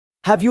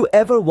Have you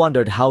ever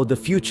wondered how the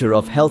future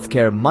of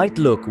healthcare might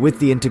look with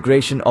the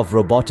integration of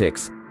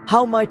robotics?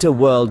 How might a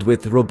world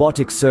with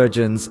robotic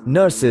surgeons,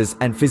 nurses,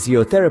 and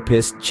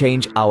physiotherapists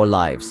change our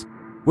lives?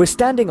 We're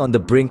standing on the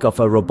brink of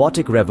a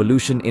robotic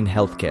revolution in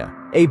healthcare,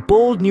 a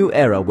bold new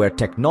era where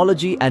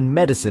technology and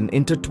medicine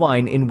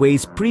intertwine in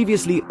ways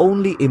previously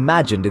only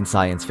imagined in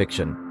science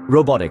fiction.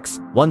 Robotics,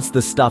 once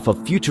the stuff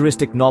of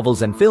futuristic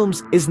novels and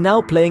films, is now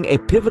playing a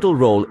pivotal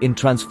role in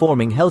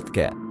transforming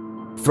healthcare.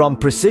 From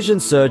precision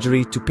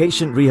surgery to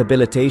patient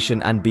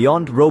rehabilitation and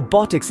beyond,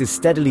 robotics is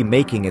steadily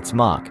making its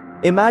mark.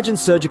 Imagine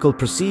surgical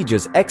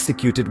procedures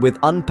executed with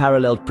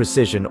unparalleled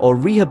precision or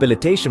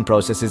rehabilitation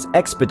processes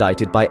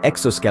expedited by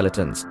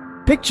exoskeletons.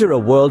 Picture a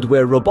world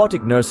where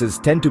robotic nurses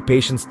tend to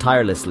patients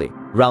tirelessly,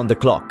 round the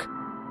clock.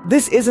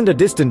 This isn't a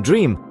distant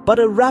dream, but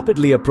a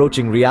rapidly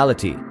approaching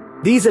reality.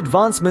 These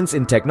advancements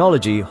in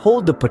technology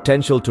hold the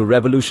potential to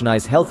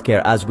revolutionize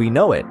healthcare as we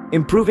know it,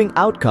 improving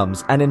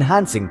outcomes and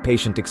enhancing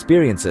patient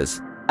experiences.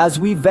 As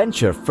we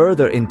venture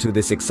further into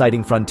this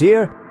exciting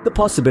frontier, the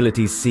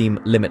possibilities seem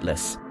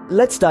limitless.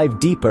 Let's dive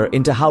deeper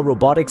into how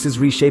robotics is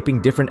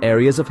reshaping different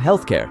areas of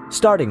healthcare,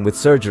 starting with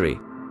surgery.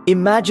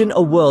 Imagine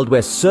a world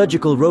where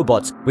surgical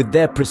robots, with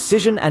their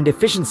precision and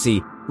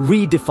efficiency,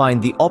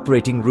 redefine the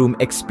operating room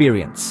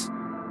experience.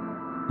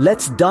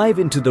 Let's dive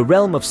into the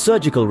realm of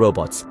surgical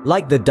robots,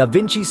 like the Da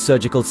Vinci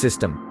surgical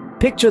system.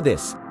 Picture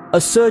this.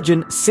 A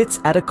surgeon sits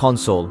at a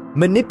console,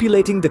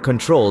 manipulating the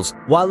controls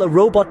while a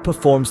robot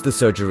performs the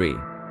surgery.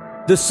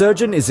 The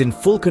surgeon is in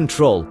full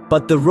control,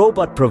 but the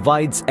robot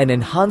provides an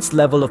enhanced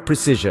level of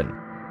precision.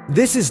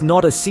 This is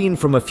not a scene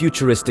from a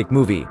futuristic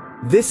movie.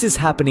 This is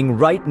happening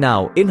right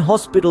now in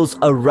hospitals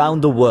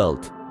around the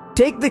world.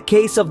 Take the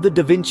case of the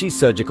Da Vinci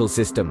surgical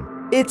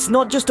system. It's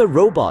not just a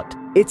robot.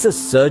 It's a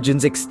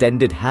surgeon's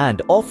extended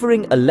hand,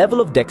 offering a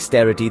level of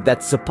dexterity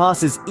that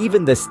surpasses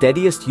even the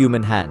steadiest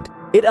human hand.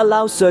 It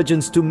allows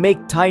surgeons to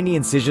make tiny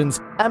incisions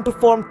and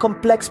perform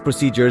complex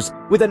procedures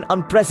with an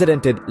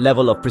unprecedented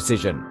level of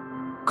precision.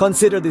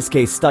 Consider this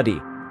case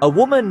study. A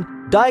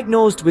woman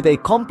diagnosed with a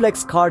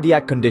complex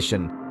cardiac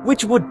condition,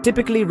 which would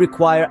typically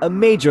require a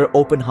major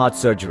open-heart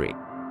surgery.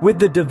 With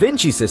the Da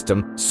Vinci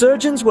system,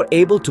 surgeons were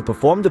able to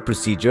perform the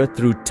procedure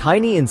through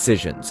tiny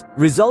incisions,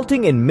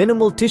 resulting in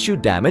minimal tissue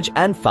damage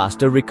and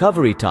faster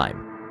recovery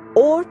time.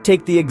 Or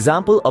take the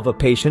example of a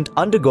patient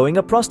undergoing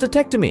a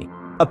prostatectomy,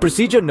 a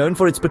procedure known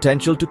for its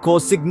potential to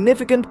cause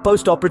significant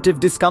post-operative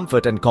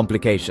discomfort and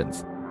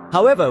complications.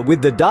 However,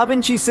 with the Da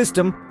Vinci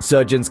system,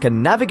 surgeons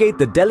can navigate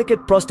the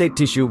delicate prostate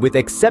tissue with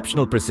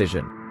exceptional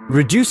precision,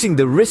 reducing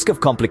the risk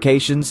of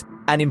complications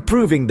and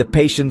improving the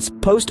patient's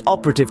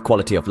post-operative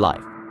quality of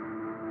life.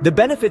 The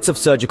benefits of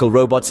surgical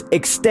robots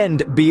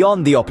extend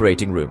beyond the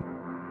operating room.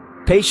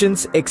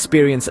 Patients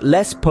experience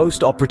less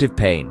post-operative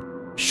pain,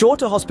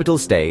 shorter hospital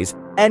stays,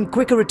 and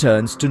quicker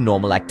returns to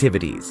normal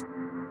activities.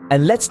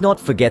 And let's not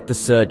forget the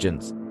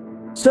surgeons.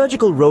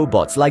 Surgical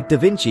robots like Da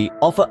Vinci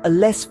offer a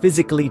less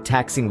physically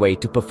taxing way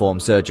to perform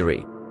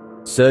surgery.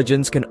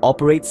 Surgeons can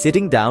operate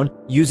sitting down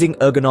using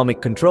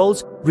ergonomic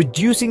controls,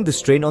 reducing the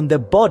strain on their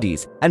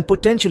bodies and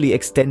potentially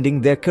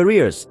extending their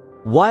careers.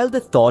 While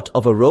the thought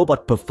of a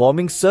robot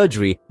performing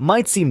surgery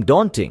might seem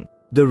daunting,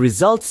 the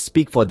results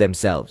speak for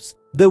themselves.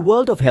 The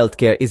world of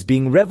healthcare is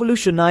being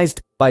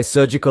revolutionized by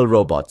surgical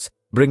robots,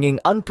 bringing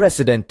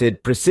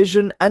unprecedented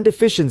precision and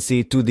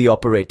efficiency to the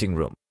operating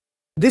room.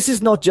 This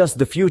is not just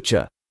the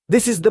future.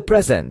 This is the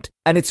present,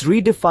 and it's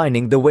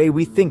redefining the way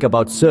we think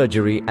about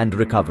surgery and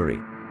recovery.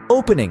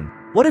 Opening.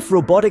 What if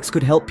robotics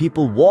could help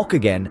people walk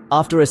again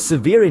after a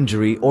severe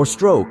injury or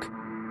stroke?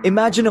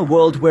 Imagine a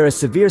world where a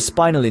severe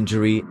spinal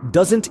injury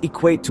doesn't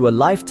equate to a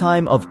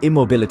lifetime of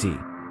immobility.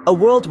 A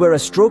world where a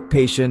stroke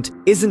patient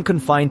isn't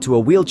confined to a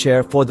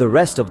wheelchair for the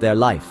rest of their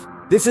life.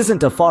 This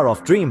isn't a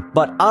far-off dream,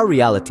 but our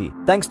reality,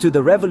 thanks to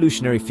the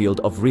revolutionary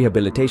field of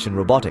rehabilitation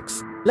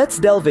robotics. Let's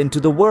delve into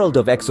the world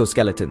of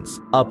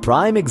exoskeletons, a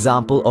prime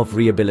example of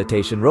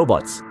rehabilitation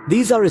robots.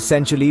 These are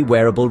essentially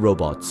wearable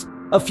robots,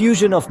 a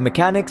fusion of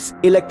mechanics,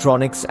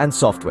 electronics, and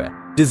software,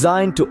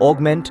 designed to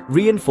augment,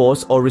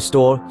 reinforce, or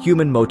restore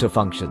human motor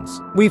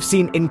functions. We've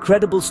seen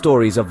incredible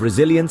stories of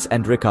resilience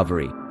and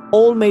recovery,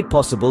 all made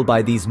possible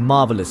by these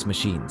marvelous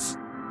machines.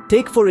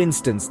 Take for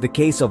instance the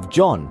case of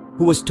John,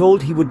 who was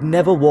told he would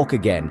never walk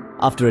again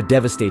after a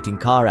devastating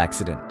car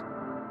accident.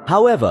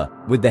 However,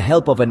 with the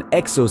help of an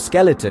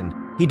exoskeleton,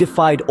 he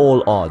defied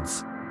all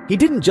odds. He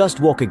didn't just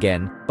walk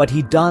again, but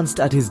he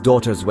danced at his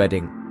daughter's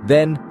wedding.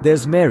 Then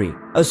there's Mary,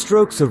 a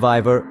stroke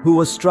survivor who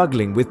was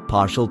struggling with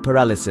partial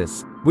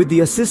paralysis. With the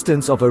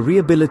assistance of a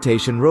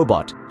rehabilitation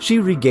robot, she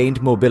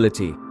regained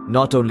mobility,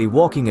 not only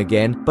walking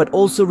again, but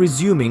also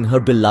resuming her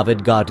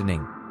beloved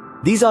gardening.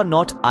 These are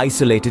not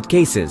isolated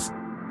cases.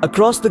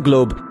 Across the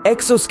globe,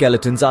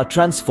 exoskeletons are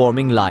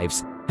transforming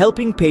lives,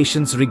 helping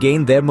patients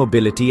regain their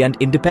mobility and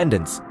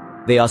independence.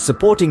 They are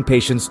supporting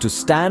patients to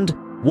stand,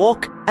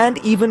 walk, and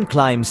even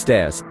climb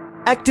stairs.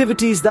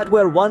 Activities that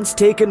were once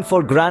taken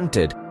for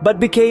granted but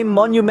became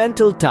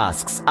monumental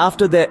tasks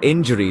after their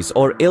injuries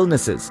or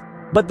illnesses.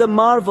 But the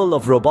marvel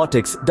of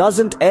robotics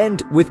doesn't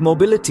end with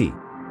mobility.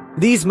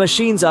 These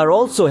machines are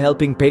also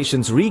helping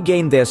patients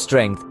regain their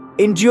strength,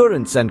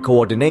 endurance, and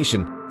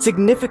coordination,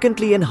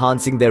 significantly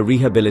enhancing their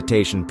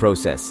rehabilitation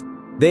process.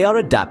 They are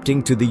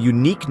adapting to the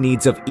unique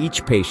needs of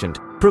each patient,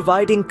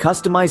 providing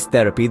customized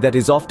therapy that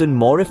is often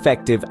more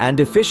effective and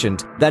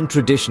efficient than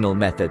traditional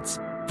methods.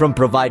 From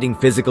providing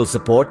physical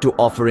support to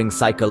offering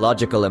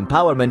psychological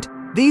empowerment,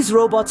 these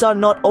robots are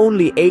not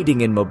only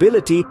aiding in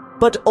mobility,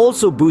 but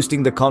also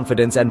boosting the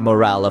confidence and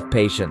morale of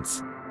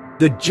patients.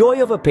 The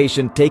joy of a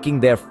patient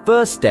taking their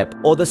first step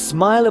or the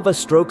smile of a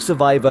stroke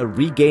survivor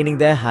regaining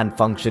their hand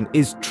function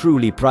is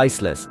truly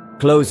priceless.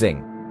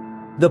 Closing.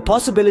 The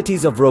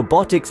possibilities of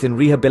robotics in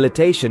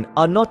rehabilitation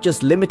are not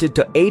just limited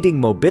to aiding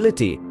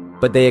mobility,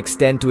 but they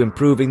extend to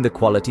improving the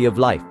quality of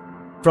life.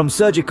 From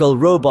surgical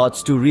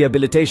robots to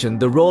rehabilitation,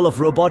 the role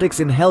of robotics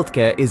in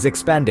healthcare is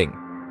expanding.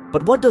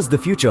 But what does the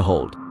future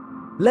hold?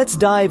 Let's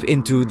dive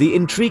into the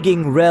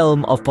intriguing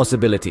realm of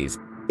possibilities.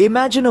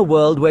 Imagine a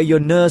world where your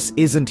nurse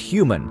isn't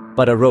human,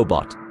 but a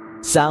robot.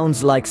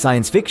 Sounds like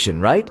science fiction,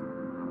 right?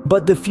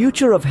 But the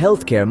future of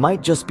healthcare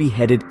might just be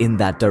headed in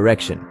that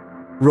direction.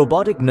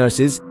 Robotic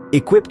nurses,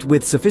 equipped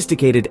with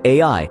sophisticated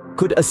AI,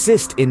 could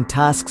assist in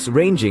tasks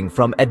ranging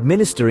from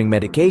administering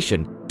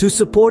medication to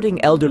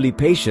supporting elderly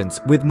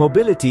patients with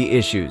mobility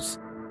issues.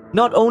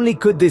 Not only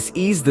could this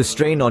ease the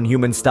strain on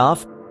human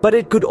staff, but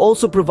it could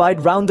also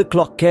provide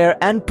round-the-clock care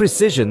and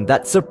precision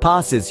that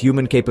surpasses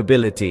human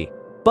capability.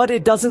 But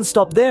it doesn't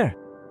stop there.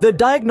 The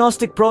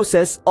diagnostic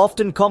process,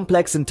 often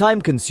complex and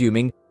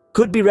time-consuming,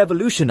 could be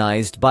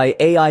revolutionized by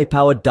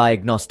AI-powered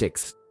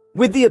diagnostics.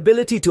 With the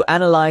ability to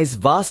analyze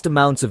vast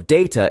amounts of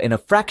data in a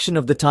fraction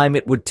of the time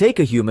it would take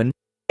a human,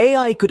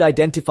 AI could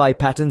identify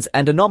patterns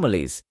and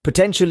anomalies,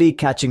 potentially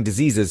catching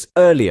diseases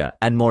earlier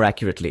and more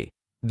accurately.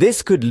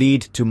 This could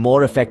lead to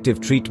more effective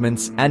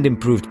treatments and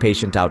improved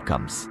patient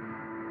outcomes.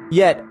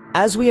 Yet,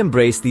 as we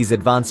embrace these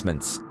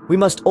advancements, we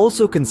must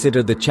also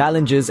consider the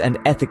challenges and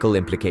ethical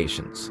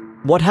implications.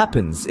 What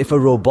happens if a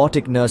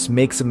robotic nurse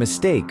makes a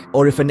mistake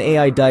or if an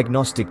AI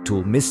diagnostic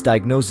tool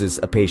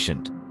misdiagnoses a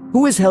patient?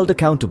 Who is held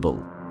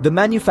accountable? The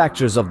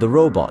manufacturers of the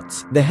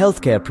robots, the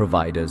healthcare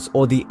providers,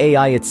 or the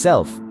AI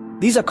itself?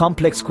 These are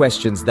complex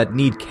questions that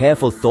need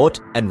careful thought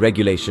and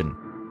regulation.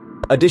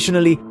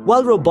 Additionally,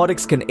 while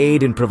robotics can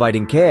aid in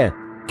providing care,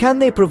 can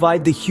they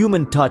provide the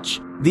human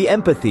touch, the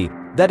empathy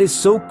that is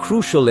so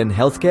crucial in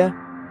healthcare?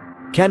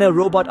 Can a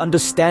robot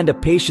understand a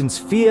patient's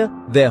fear,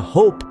 their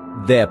hope,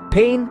 their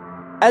pain?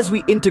 As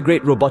we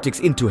integrate robotics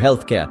into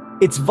healthcare,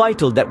 it's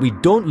vital that we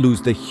don't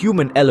lose the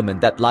human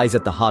element that lies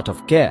at the heart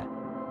of care.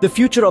 The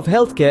future of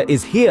healthcare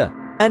is here,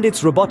 and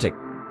it's robotic.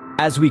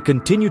 As we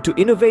continue to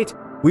innovate,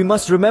 we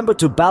must remember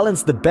to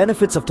balance the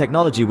benefits of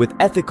technology with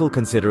ethical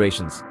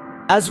considerations.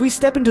 As we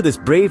step into this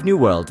brave new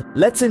world,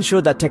 let's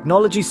ensure that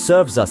technology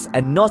serves us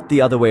and not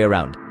the other way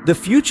around. The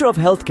future of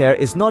healthcare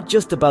is not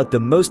just about the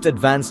most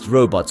advanced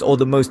robots or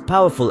the most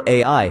powerful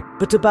AI,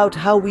 but about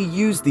how we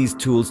use these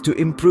tools to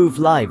improve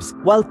lives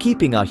while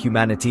keeping our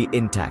humanity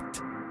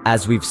intact.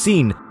 As we've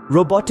seen,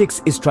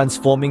 robotics is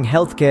transforming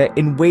healthcare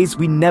in ways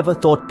we never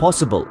thought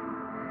possible.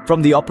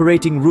 From the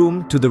operating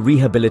room to the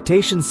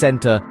rehabilitation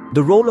center,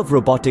 the role of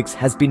robotics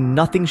has been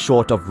nothing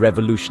short of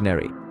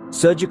revolutionary.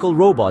 Surgical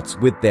robots,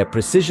 with their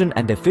precision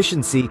and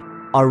efficiency,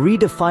 are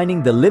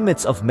redefining the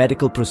limits of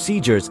medical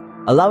procedures,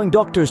 allowing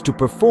doctors to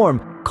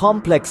perform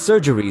complex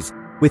surgeries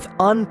with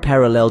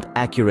unparalleled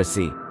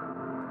accuracy.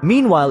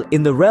 Meanwhile,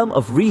 in the realm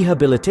of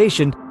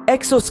rehabilitation,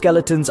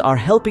 exoskeletons are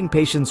helping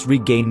patients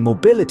regain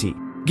mobility,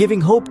 giving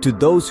hope to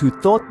those who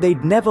thought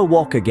they'd never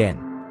walk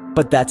again.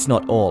 But that's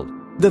not all.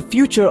 The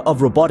future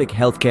of robotic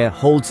healthcare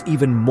holds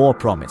even more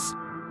promise.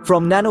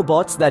 From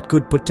nanobots that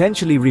could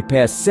potentially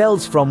repair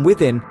cells from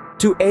within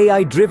to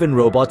AI-driven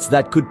robots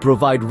that could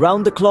provide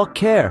round-the-clock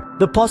care,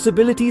 the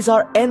possibilities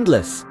are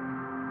endless.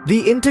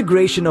 The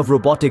integration of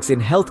robotics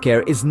in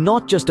healthcare is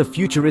not just a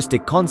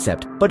futuristic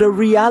concept, but a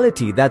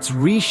reality that's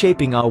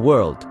reshaping our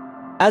world.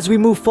 As we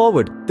move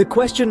forward, the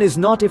question is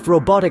not if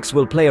robotics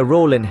will play a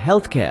role in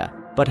healthcare,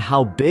 but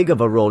how big of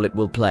a role it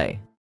will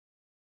play.